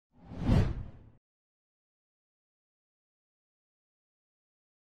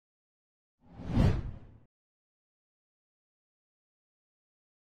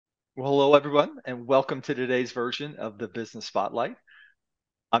Well, hello, everyone, and welcome to today's version of the Business Spotlight.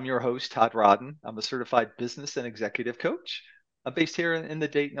 I'm your host, Todd Rodden. I'm a certified business and executive coach. I'm based here in the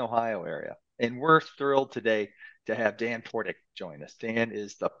Dayton, Ohio area. And we're thrilled today to have Dan Portik join us. Dan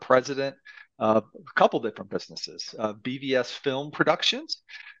is the president of a couple different businesses, BVS Film Productions,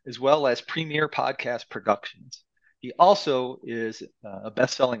 as well as Premier Podcast Productions. He also is a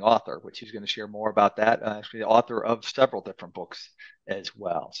best-selling author, which he's going to share more about that. Actually, the author of several different books as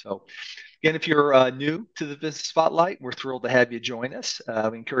well. So again, if you're new to the Business Spotlight, we're thrilled to have you join us.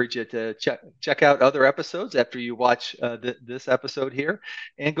 We encourage you to check out other episodes after you watch this episode here,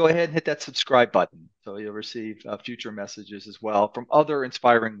 and go ahead and hit that subscribe button so you'll receive future messages as well from other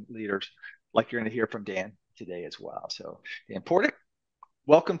inspiring leaders like you're going to hear from Dan today as well. So, Dan Portik,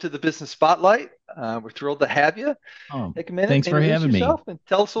 welcome to the Business Spotlight. We're thrilled to have you. Take a minute and Thanks for introduce having me. yourself and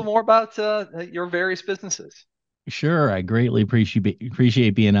tell us a little more about your various businesses. Sure, I greatly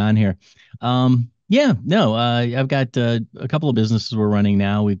appreciate being on here. Yeah, no, I've got a couple of businesses we're running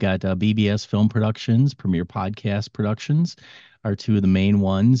now. We've got BBS Film Productions, Premier Podcast Productions, are two of the main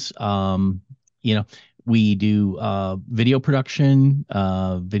ones. You know, we do video production,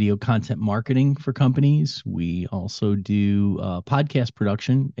 video content marketing for companies. We also do podcast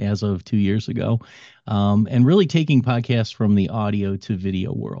production as of 2 years ago, and really taking podcasts from the audio to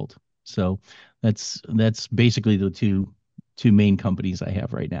video world. So that's basically the two main companies I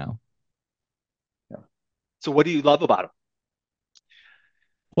have right now. Yeah. So, what do you love about them?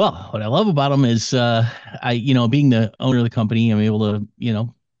 Well, what I love about them is being the owner of the company, I'm able to,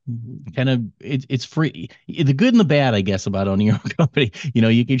 kind of it's free. The good and the bad, I guess, about owning your own company.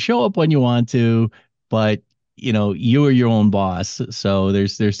 You can show up when you want to, but you are your own boss. So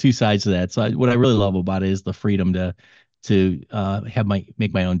there's two sides to that. So what I really love about it is the freedom to have my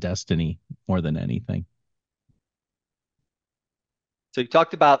make my own destiny more than anything. So you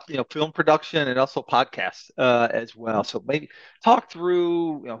talked about film production and also podcasts as well. So maybe talk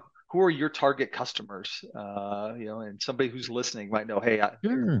through who are your target customers, and somebody who's listening might know, hey,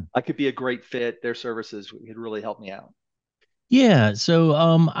 Sure. I could be a great fit. Their services could really help me out. Yeah, so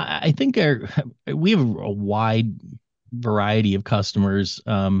I think we have a wide variety of customers.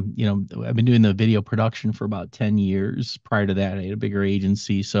 I've been doing the video production for about 10 years. Prior to that, I had a bigger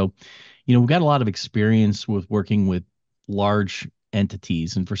agency. So, we've got a lot of experience with working with large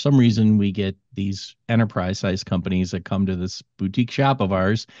entities. And for some reason, we get these enterprise sized companies that come to this boutique shop of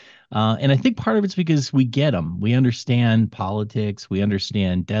ours. And I think part of it's because we get them. We understand politics, we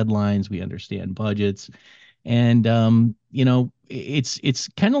understand deadlines, we understand budgets. And it's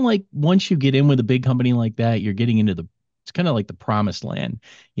kind of like once you get in with a big company like that, you're getting into the it's kind of like the promised land.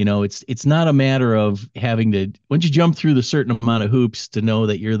 It's not a matter of having to once you jump through the certain amount of hoops to know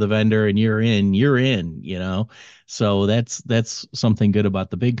that you're the vendor and you're in. So that's something good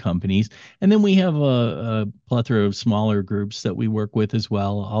about the big companies. And then we have a plethora of smaller groups that we work with as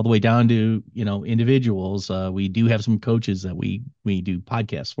well, all the way down to, individuals. We do have some coaches that we do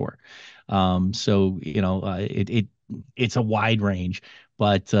podcasts for. So it's a wide range,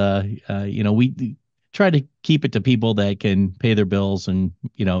 but we try to keep it to people that can pay their bills and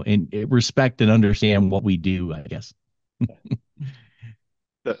respect and understand what we do, I guess.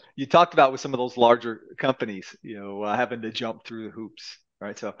 So you talked about with some of those larger companies, having to jump through the hoops,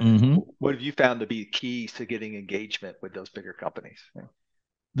 right? So hmm what have you found to be keys to getting engagement with those bigger companies? Yeah.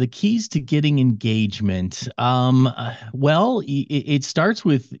 The keys to getting engagement. Well, it starts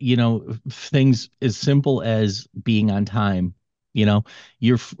with, things as simple as being on time. When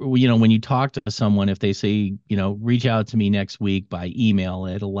you talk to someone, if they say, reach out to me next week by email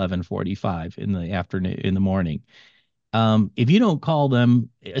at 11:45 in the afternoon, in the morning. If you don't call them,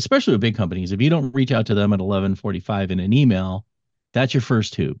 especially with big companies, if you don't reach out to them at 11:45 in an email, that's your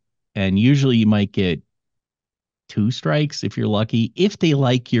first hoop. And usually you might get two strikes if you're lucky, if they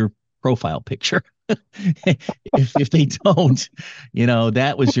like your profile picture. If they don't,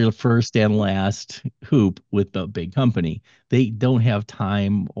 that was your first and last hoop with the big company. They don't have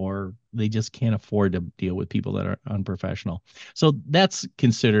time or they just can't afford to deal with people that are unprofessional. So that's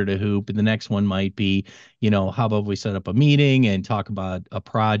considered a hoop. And the next one might be, how about we set up a meeting and talk about a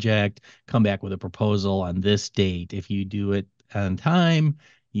project, come back with a proposal on this date. If you do it on time,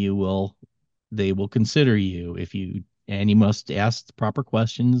 you will they will consider you if you and you must ask the proper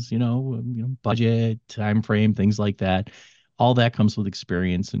questions, budget, time frame, things like that. All that comes with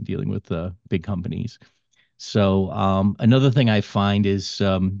experience in dealing with big companies. So another thing I find is,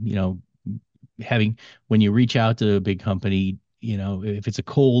 having when you reach out to a big company, if it's a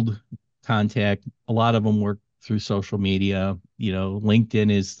cold contact, a lot of them work through social media.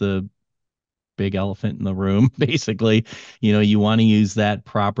 LinkedIn is the big elephant in the room, basically. You want to use that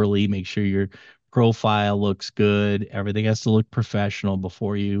properly, make sure your profile looks good. Everything has to look professional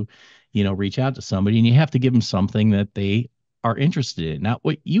before you reach out to somebody. And you have to give them something that they are interested in, not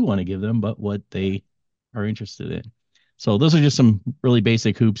what you want to give them, but what they are interested in. So those are just some really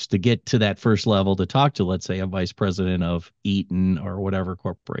basic hoops to get to that first level to talk to, let's say, a vice president of Eaton or whatever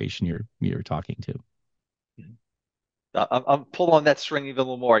corporation you're talking to. I'm pull on that string even a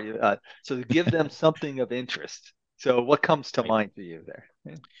little more. So to give them something of interest. So what comes to Right. mind for you there?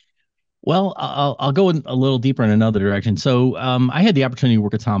 Yeah. Well, I'll go in a little deeper in another direction. So, I had the opportunity to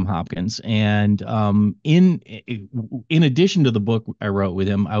work with Tom Hopkins, and in addition to the book I wrote with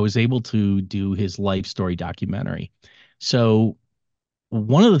him, I was able to do his life story documentary. So,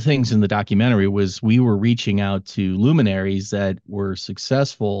 one of the things in the documentary was we were reaching out to luminaries that were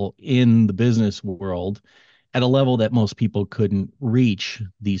successful in the business world at a level that most people couldn't reach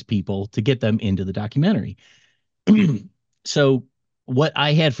these people to get them into the documentary. So what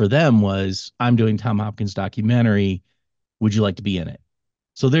I had for them was, I'm doing Tom Hopkins documentary. Would you like to be in it?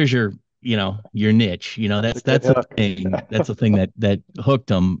 So there's your niche. That's a That's good that's a hook. thing. That's a thing that hooked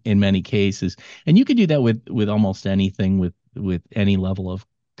them in many cases. And you could do that with almost anything, with any level of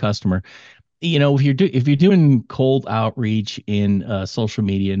customer. If you're doing cold outreach in a social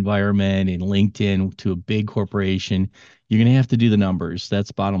media environment, in LinkedIn to a big corporation, you're going to have to do the numbers.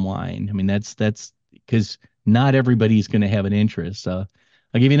 That's bottom line. I mean, that's because not everybody's going to have an interest. I'll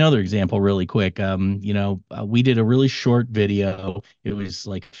give you another example really quick. We did a really short video. It was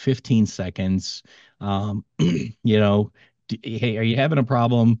like 15 seconds. You know, hey, are you having a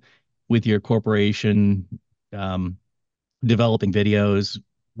problem with your corporation? Um, Developing videos.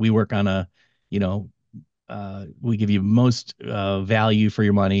 We work on you know, we give you most value for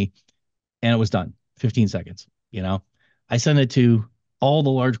your money. And it was done. 15 seconds. I sent it to all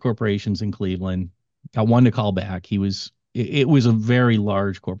the large corporations in Cleveland. Got one to call back. It was a very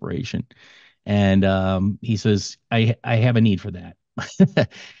large corporation. And he says, I have a need for that.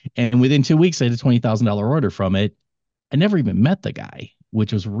 And within 2 weeks, I had a $20,000 order from it. I never even met the guy,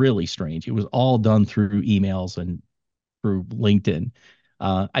 which was really strange. It was all done through emails and through LinkedIn.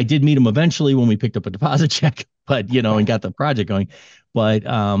 I did meet him eventually when we picked up a deposit check, but and got the project going. But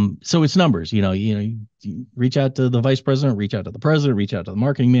so it's numbers. You reach out to the vice president, reach out to the president, reach out to the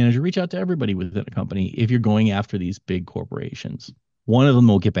marketing manager, reach out to everybody within a company. If you're going after these big corporations, one of them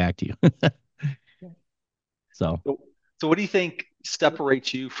will get back to you. So So, so what do you think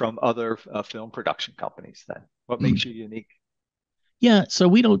separates you from other film production companies then? What makes you unique? yeah, so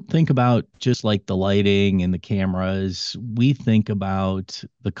we don't think about just like the lighting and the cameras. We think about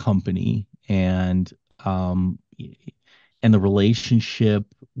the company um and the relationship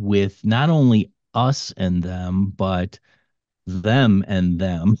with not only us and them, but them and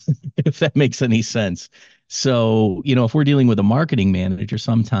them, if that makes any sense. So, if we're dealing with a marketing manager,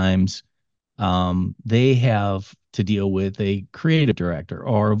 sometimes they have to deal with a creative director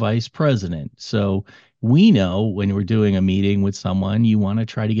or a vice president. So we know when we're doing a meeting with someone, you want to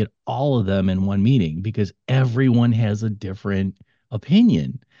try to get all of them in one meeting because everyone has a different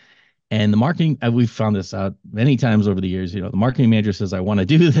opinion. And the marketing, we've found this out many times over the years. The marketing manager says, I want to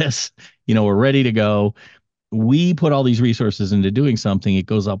do this. We're ready to go. We put all these resources into doing something. It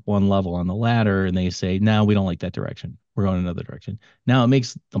goes up one level on the ladder, and they say, no, we don't like that direction. We're going another direction. Now it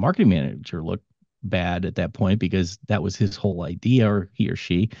makes the marketing manager look bad at that point because that was his whole idea, or he or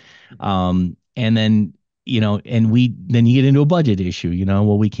she. And then, and then you get into a budget issue,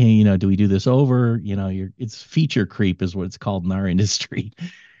 well, we can't, do we do this over? It's feature creep is what it's called in our industry.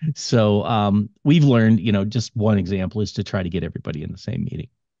 So we've learned, just one example is to try to get everybody in the same meeting.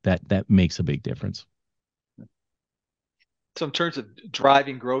 That makes a big difference. So in terms of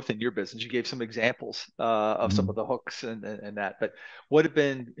driving growth in your business, you gave some examples of some of Mhm. the hooks and that. But what have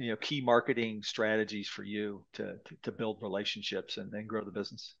been key marketing strategies for you to build relationships and grow the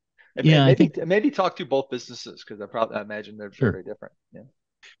business? And Yeah, I maybe think maybe talk to both businesses because I imagine they're sure. very different. Yeah.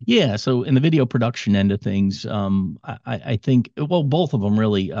 Yeah, so in the video production end of things, I think, well, both of them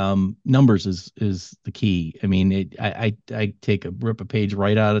really. Numbers is the key. I mean, I take a rip a page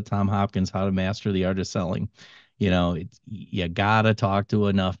right out of Tom Hopkins, How to Master the Art of Selling. It's you gotta talk to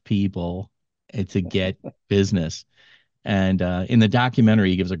enough people to get business. And in the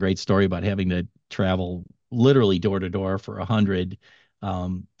documentary, he gives a great story about having to travel literally door to door for 100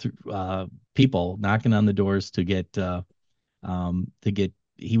 people knocking on the doors to get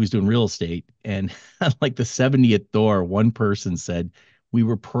he was doing real estate. And like the 70th door, one person said, we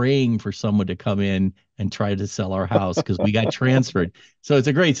were praying for someone to come in and try to sell our house because we got transferred. So it's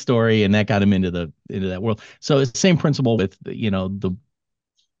a great story, and that got him into that world. So it's the same principle with the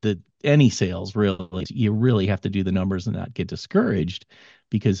any sales really, you really have to do the numbers and not get discouraged,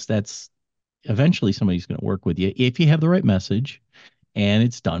 because that's eventually somebody's going to work with you if you have the right message and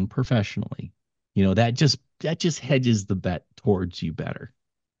it's done professionally. That just hedges the bet towards you better.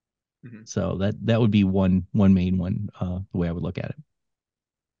 Mhm. So that would be one main one, the way I would look at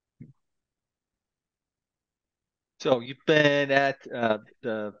it. So you've been at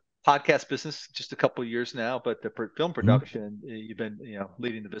the podcast business just a couple of years now, but the film Mhm. production, you've been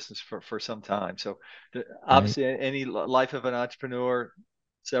leading the business for some time. So Right. obviously, any life of an entrepreneur,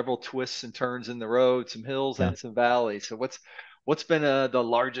 several twists and turns in the road, some hills Yeah. and some valleys. So what's been the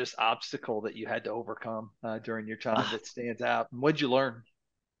largest obstacle that you had to overcome during your time Uh, that stands out? And what'd you learn?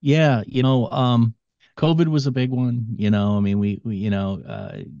 yeah. COVID was a big one. I mean,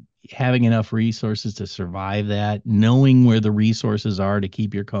 having enough resources to survive that, knowing where the resources are to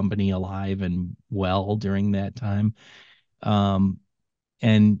keep your company alive and well during that time, um,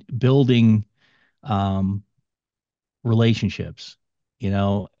 and building um, relationships.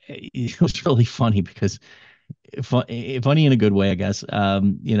 It was really funny because funny in a good way, I guess.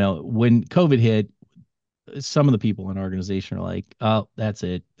 When COVID hit, some of the people in our organization are like, "Oh, that's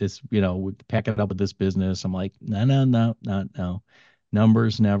it. We pack it up with this business." I'm like, "No, no, no, no, no.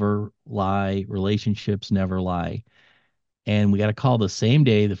 Numbers never lie. Relationships never lie." And we got a call the same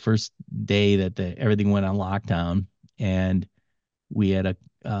day, the first day that everything went on lockdown, and we had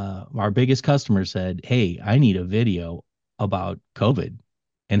our biggest customer said, "Hey, I need a video about COVID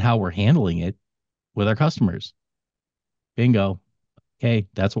and how we're handling it with our customers." Bingo. Okay,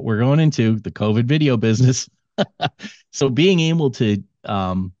 that's what we're going into, the COVID video business. So being able to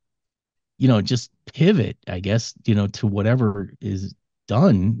just pivot, I guess, to whatever is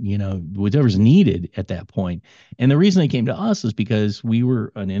done, whatever's needed at that point. And the reason they came to us is because we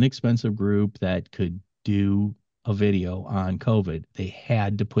were an inexpensive group that could do a video on COVID. They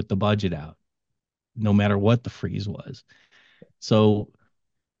had to put the budget out no matter what the freeze was. So,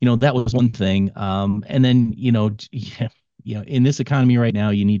 that was one thing. And then, yeah, in this economy right now,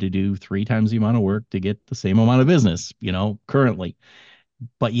 you need to do three times the amount of work to get the same amount of business, currently.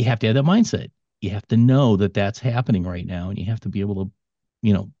 But you have to have that mindset. You have to know that that's happening right now, and you have to be able to,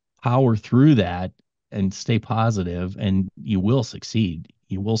 you know, power through that and stay positive, and you will succeed.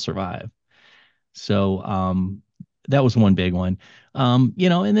 You will survive. So, that was one big one. And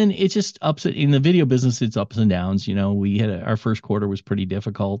then it just ups it in the video business. It's ups and downs. We had our first quarter was pretty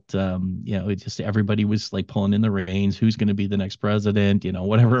difficult. It just everybody was like pulling in the reins. Who's going to be the next president?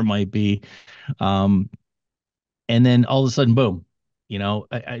 Whatever it might be. Um, and then all of a sudden, boom.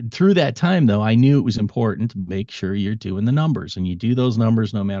 Through that time though, I knew it was important to make sure you're doing the numbers, and you do those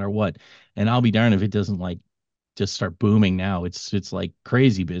numbers no matter what. And I'll be darned if it doesn't like just start booming now. It's like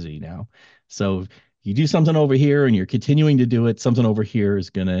crazy busy now. So you do something over here and you're continuing to do it, something over here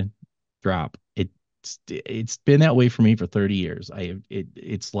is gonna drop. It's been that way for me for 30 years.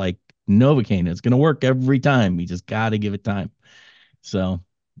 It's like Novocaine. It's gonna work every time. You just gotta give it time. So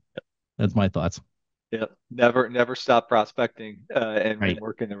that's my thoughts. Yeah, never stop prospecting and Right.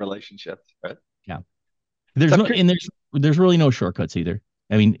 working the relationships. Right. Yeah. So There's I'm no curious. and there's really no shortcuts either.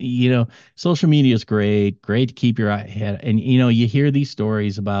 I mean, social media is great to keep your head. And you hear these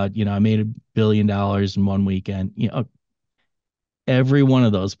stories about, I made $1 billion in one weekend. Every one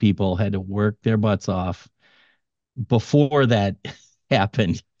of those people had to work their butts off before that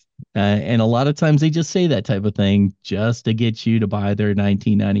happened. And a lot of times they just say that type of thing just to get you to buy their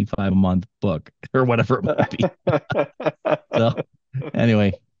 19.95 a month book or whatever it might be. So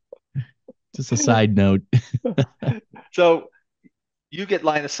anyway, just a side note. So you get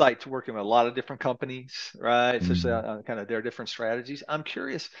line of sight to working with a lot of different companies, right? Especially Mm. on kind of their different strategies. I'm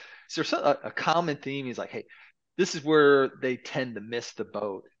curious, is there a common theme? He's like, hey, this is where they tend to miss the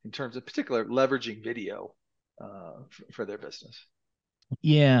boat in terms of particular leveraging video for their business.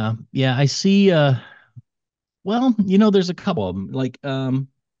 Yeah, yeah, I see. Well, there's a couple of them. Like,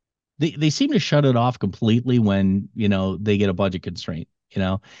 they seem to shut it off completely when they get a budget constraint.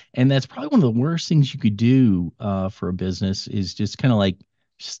 And that's probably one of the worst things you could do for a business is just kind of like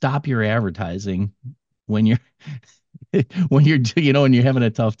stop your advertising when you're when you're having a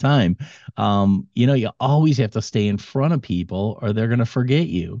tough time. You always have to stay in front of people or they're gonna forget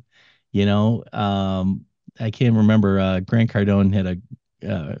you. You know, I can't remember. Grant Cardone had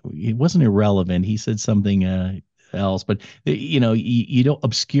it wasn't irrelevant. He said something else, but you don't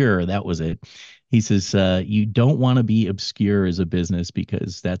obscure. That was it. He says you don't want to be obscure as a business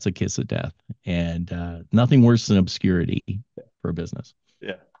because that's a kiss of death, and nothing worse than obscurity for a business.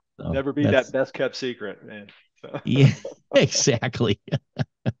 Yeah. So Never be that that's best kept secret, man. So, yeah, exactly.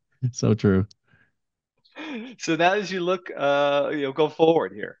 So true. so now as you look, go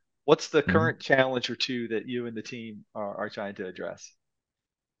forward here. What's the Mhm. current challenge or two that you and the team are trying to address?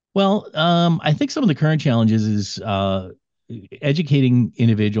 Well, I think some of the current challenges is educating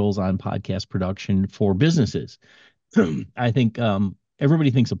individuals on podcast production for businesses. I think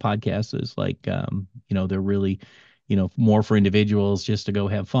everybody thinks a podcast is like they're really more for individuals just to go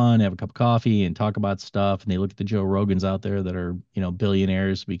have fun, have a cup of coffee, and talk about stuff. And they look at the Joe Rogans out there that are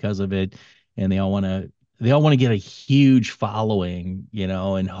billionaires because of it, and they all want to get a huge following,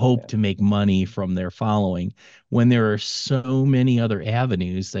 and hope Yeah. to make money from their following. When there are so many other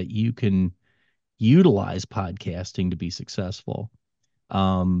avenues that you can utilize podcasting to be successful.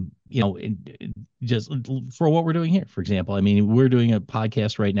 Just for what we're doing here, for example, I mean, we're doing a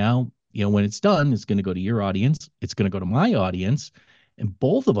podcast right now. When it's done, it's going to go to your audience, it's going to go to my audience, and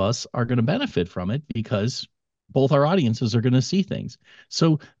both of us are going to benefit from it because both our audiences are going to see things.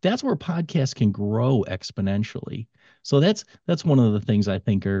 So that's where podcasts can grow exponentially. So that's one of the things I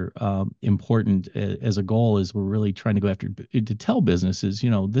think are important as a goal is we're really trying to go after to tell businesses,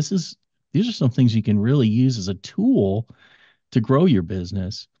 these are some things you can really use as a tool to grow your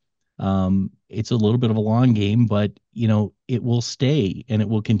business. It's a little bit of a long game, but it will stay and it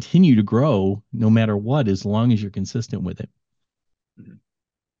will continue to grow no matter what, as long as you're consistent with it. Mhm.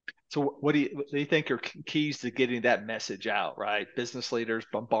 So what do you think are keys to getting that message out, right? Business leaders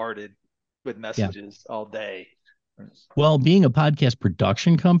bombarded with Yeah. messages all day. Well, being a podcast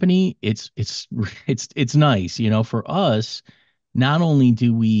production company, it's nice, for us. Not only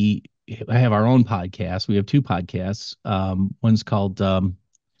do we have our own podcast, we have two podcasts. One's called Com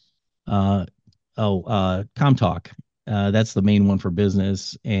Talk. That's the main one for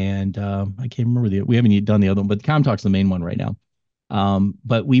business, and I can't remember we haven't done the other one, but Com Talk's the main one right now.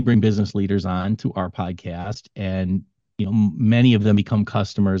 But we bring business leaders on to our podcast, and many of them become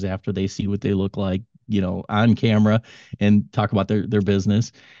customers after they see what they look like, on camera and talk about their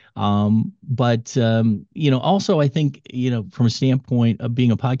business. But also I think, from a standpoint of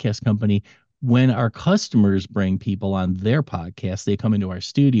being a podcast company, when our customers bring people on their podcast, they come into our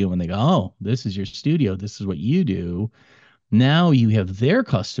studio and they go, "Oh, this is your studio. This is what you do." Now you have their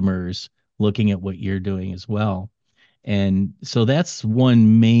customers looking at what you're doing as well. And so that's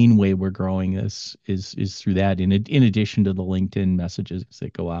one main way we're growing this is through that. In addition to the LinkedIn messages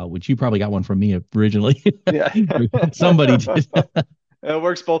that go out, which you probably got one from me originally. Yeah. Somebody did. It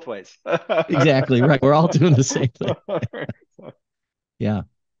works both ways. Exactly right. We're all doing the same thing. Yeah.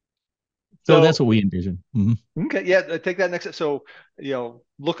 So that's So, what we envision. Mhm. okay, yeah, take that next step. So,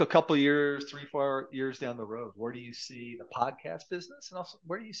 look a couple years, 3, 4 years down the road. Where do you see the podcast business, and also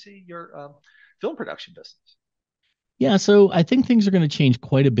where do you see your film production business? Yeah, so I think things are going to change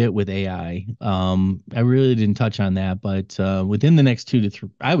quite a bit with AI. I really didn't touch on that, but within the next 2 to 3,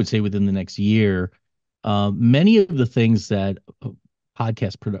 I would say within the next year, many of the things that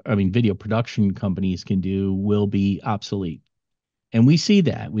video production companies can do will be obsolete. And we see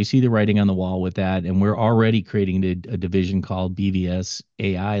that. We see the writing on the wall with that. And we're already creating a division called BVS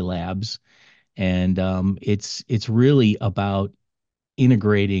AI Labs. And it's really about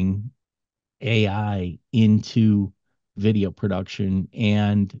integrating AI into video production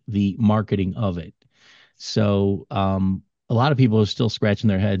and the marketing of it. So a lot of people are still scratching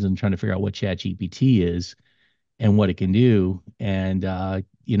their heads and trying to figure out what ChatGPT is and what it can do. And I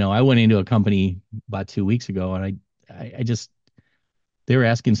went into a company about 2 weeks ago, and I just they were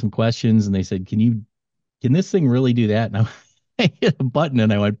asking some questions, and they said, can this thing really do that?" And I hit a button,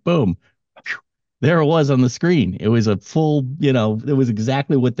 and I went boom. There it was on the screen. It was a full, it was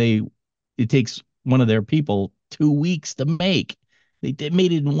exactly what it takes one of their people 2 weeks to make. They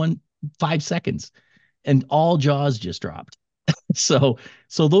made it in 5 seconds, and all jaws just dropped. So,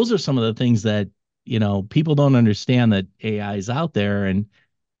 so those are some of the things that, people don't understand, that AI is out there and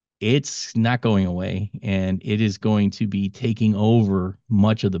it's not going away, and it is going to be taking over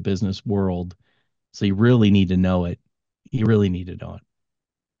much of the business world. So you really need to know it. You really need to know it.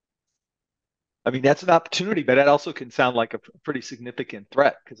 I mean, that's an opportunity, but that also can sound like a pretty significant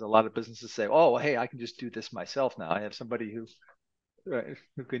threat because a lot of businesses say, "Oh, well, hey, I can just do this myself now. I have somebody who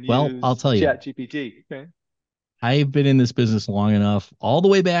can Well, I'll use tell you, Chat GPT." Okay. I've been in this business long enough, all the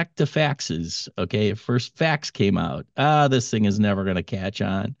way back to faxes. Okay. First fax came out. This thing is never going to catch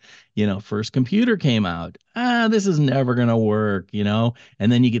on. First computer came out. This is never going to work. And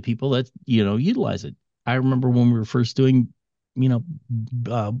then you get people that, utilize it. I remember when we were first doing, you know,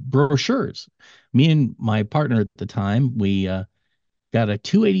 brochures. Me and my partner at the time, we got a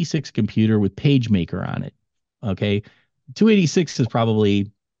 286 computer with PageMaker on it. Okay. 286 is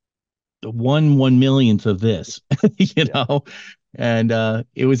probably the one millionth of this, you Yeah. know, and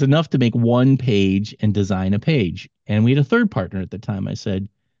it was enough to make one page and design a page. And we had a third partner at the time. I said,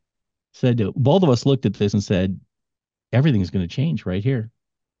 said both of us looked at this and said, everything's going to change right here.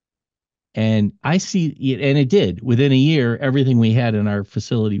 And I see it, and it did. Within a year, everything we had in our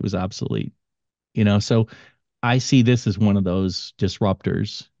facility was obsolete. So I see this as one of those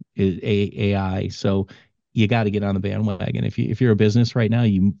disruptors, AI. So you got to get on the bandwagon. If you're a business right now,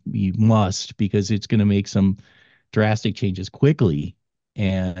 you must, because it's going to make some drastic changes quickly.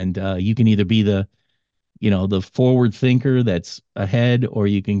 And you can either be the forward thinker that's ahead, or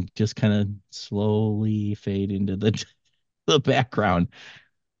you can just kind of slowly fade into the background.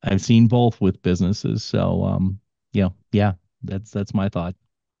 I've seen both with businesses. So yeah, that's my thought.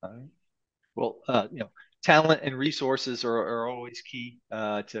 All right. Well, talent and resources are always key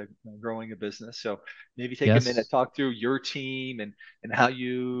to growing a business. So maybe take a minute, Yes. talk through your team and how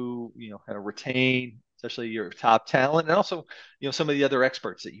you kind of retain, especially your top talent, and also some of the other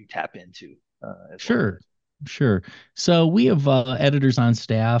experts that you tap into as well. Sure, sure. So we have editors on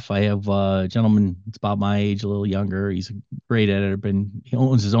staff. I have a gentleman that's about my age, a little younger. He's a great editor. He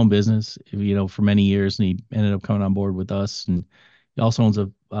owns his own business, for many years, and he ended up coming on board with us. And he also owns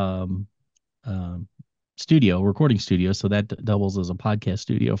a um, recording studio, so that doubles as a podcast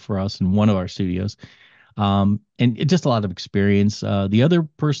studio for us in one of our studios. And just a lot of experience. The other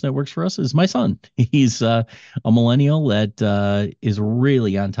person that works for us is my son. He's a millennial that is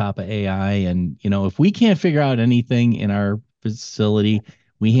really on top of AI. And, if we can't figure out anything in our facility,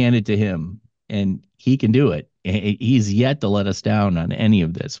 we hand it to him and he can do it. He's yet to let us down on any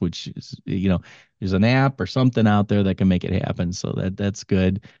of this, which is, there's an app or something out there that can make it happen. So that's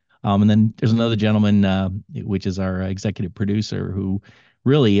good. And then there's another gentleman, which is our executive producer, who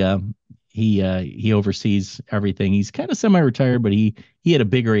really he oversees everything. He's kind of semi-retired, but he had a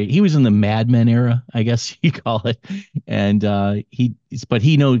bigger. He was in the Mad Men era, I guess you call it, and but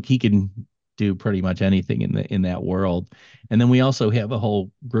he can do pretty much anything in that world. And then we also have a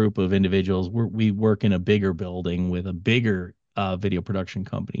whole group of individuals. We work in a bigger building with a bigger video production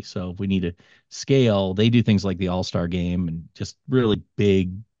company. So if we need to scale, they do things like the All-Star Game and just really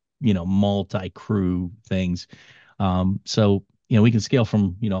big, multi-crew things. So we can scale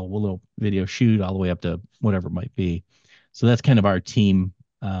from, a little video shoot all the way up to whatever it might be. So that's kind of our team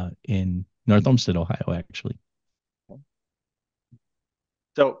in North Olmsted, Ohio, actually.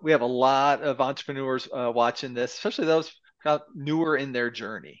 So we have a lot of entrepreneurs watching this, especially those newer in their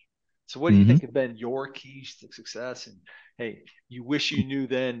journey. So what do you Hmm. think have been your keys to success? And hey, you wish you knew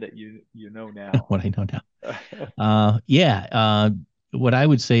then that you know now. What I know now. Yeah. What I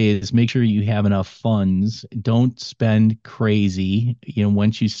would say is make sure you have enough funds. Don't spend crazy,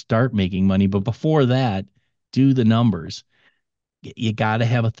 once you start making money. But before that, do the numbers. You got to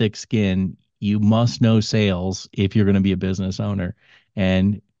have a thick skin. You must know sales if you're going to be a business owner.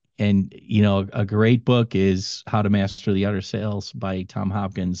 And a great book is How to Master the Art of Sales by Tom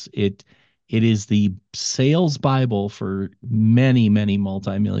Hopkins. It is the sales Bible for many, many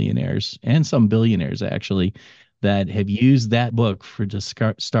multimillionaires and some billionaires actually that have used that book for to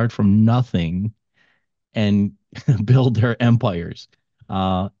start from nothing and build their empires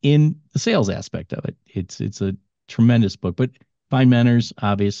in the sales aspect of it. It's a tremendous book, but find mentors,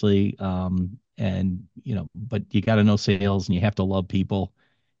 obviously, and but you got to know sales, and you have to love people,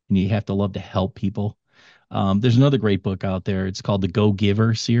 and you have to love to help people. There's another great book out there. It's called the Go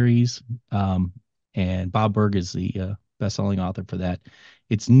Giver series, and Bob Berg is the best-selling author for that.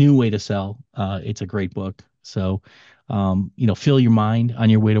 It's New Way to Sell. It's a great book. So, fill your mind on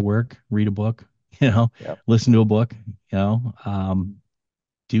your way to work. Read a book. You know, Yeah. listen to a book.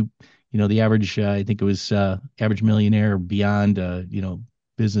 Do the average? I think it was average millionaire beyond.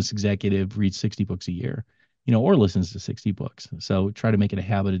 Business executive reads 60 books a year. Or listens to 60 books. So try to make it a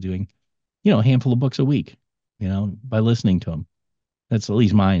habit of doing a handful of books a week, by listening to them. That's at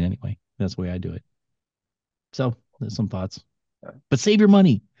least mine anyway. That's the way I do it. So there's some thoughts. But save your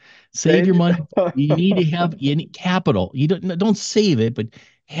money. Save your Save money. You need capital. You don't save it, but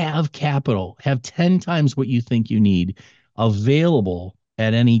have capital. Have 10 times what you think you need available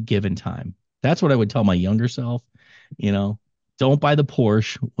at any given time. That's what I would tell my younger self. You know, don't buy the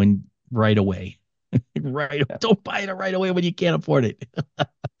Porsche when right away. Right. Yeah. Don't buy it right away when you can't afford it.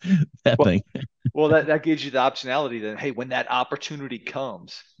 That Well, thing. well, that gives you the optionality then, hey, when that opportunity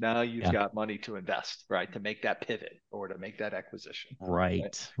comes, now you've Yeah. got money to invest, right? To make that pivot or to make that acquisition. Right.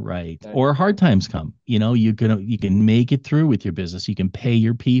 Right, right. Right. Or hard times come. You can make it through with your business. You can pay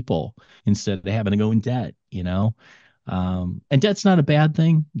your people instead of having to go in debt. And debt's not a bad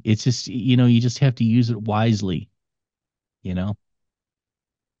thing. It's just, you just have to use it wisely, you know.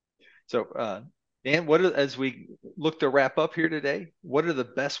 So Dan, as we look to wrap up here today, what are the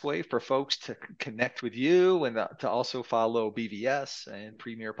best way for folks to connect with you and to also follow BVS and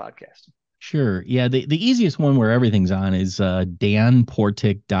Premier Podcast? Sure. Yeah. The easiest one where everything's on is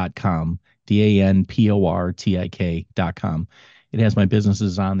danportik.com, DANPORTIK.com. It has my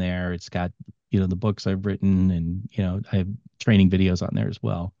businesses on there. It's got, the books I've written, and, I have training videos on there as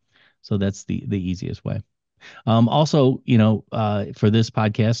well. So that's the easiest way. Also, for this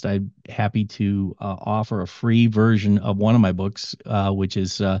podcast, I'm happy to offer a free version of one of my books, which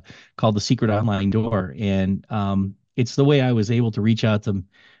is called The Secret Online Door. And it's the way I was able to reach out to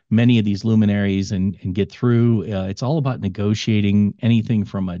many of these luminaries and get through. It's all about negotiating anything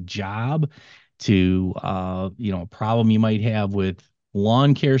from a job to, a problem you might have with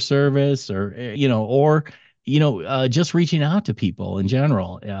lawn care service, or just reaching out to people in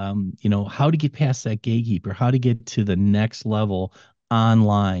general, how to get past that gatekeeper, how to get to the next level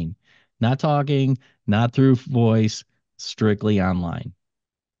online, not talking, not through voice, strictly online.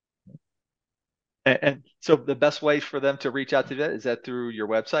 And so the best way for them to reach out to that is that through your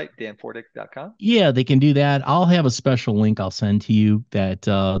website, danportik.com. Yeah, they can do that. I'll have a special link I'll send to you that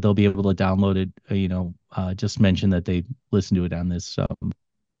they'll be able to download it. Just mention that they listen to it on this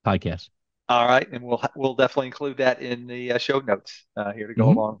podcast. All right, and we'll definitely include that in the show notes here to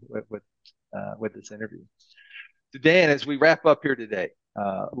go Hmm. along with this interview. So Dan, as we wrap up here today,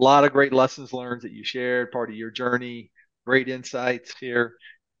 a lot of great lessons learned that you shared, part of your journey, great insights here.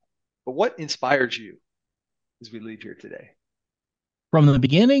 But what inspires you as we leave here today? From the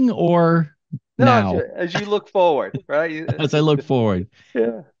beginning or No, now, as you look forward, right? as I look forward.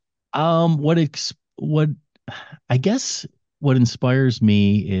 Yeah. What I guess what inspires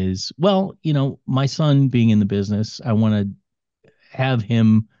me is, well, my son being in the business, I want to have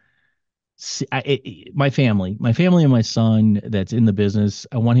him see, my family and my son that's in the business.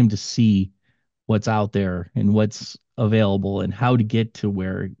 I want him to see what's out there and what's available and how to get to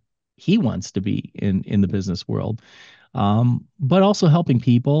where he wants to be in the business world. But also helping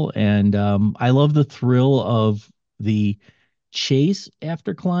people. And I love the thrill of the chase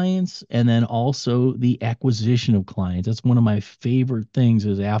after clients and then also the acquisition of clients. That's one of my favorite things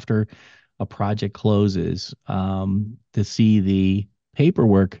is after a project closes, to see the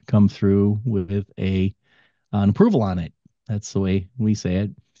paperwork come through with an approval on it. That's the way we say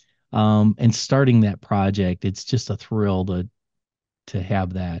it. And starting that project, it's just a thrill to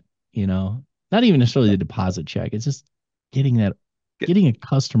have that, you know, not even necessarily the deposit check. It's just getting that, getting a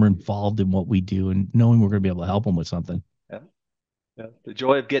customer involved in what we do and knowing we're going to be able to help them with something. Yeah. Yeah. The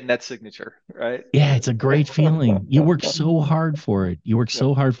joy of getting that signature, right? Yeah, it's a great feeling. You work so hard for it. You work Yeah.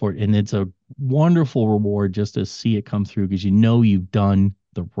 so hard for it. And it's a wonderful reward just to see it come through because you know you've done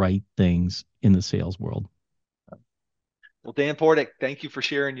the right things in the sales world. Well, Dan Portik, thank you for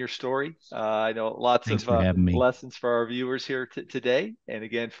sharing your story. I know lots Thanks of for having me. lessons for our viewers here today. And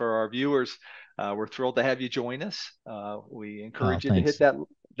again, for our viewers, we're thrilled to have you join us. We Oh, encourage you to hit thanks.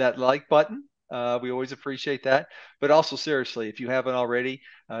 that like button. We always appreciate that. But also, seriously, if you haven't already,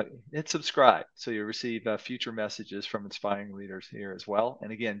 hit subscribe so you receive future messages from inspiring leaders here as well.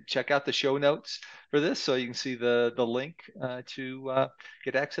 And again, check out the show notes for this so you can see the link to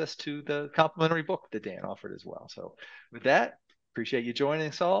get access to the complimentary book that Dan offered as well. So with that, appreciate you joining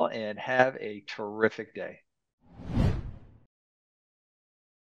us all and have a terrific day.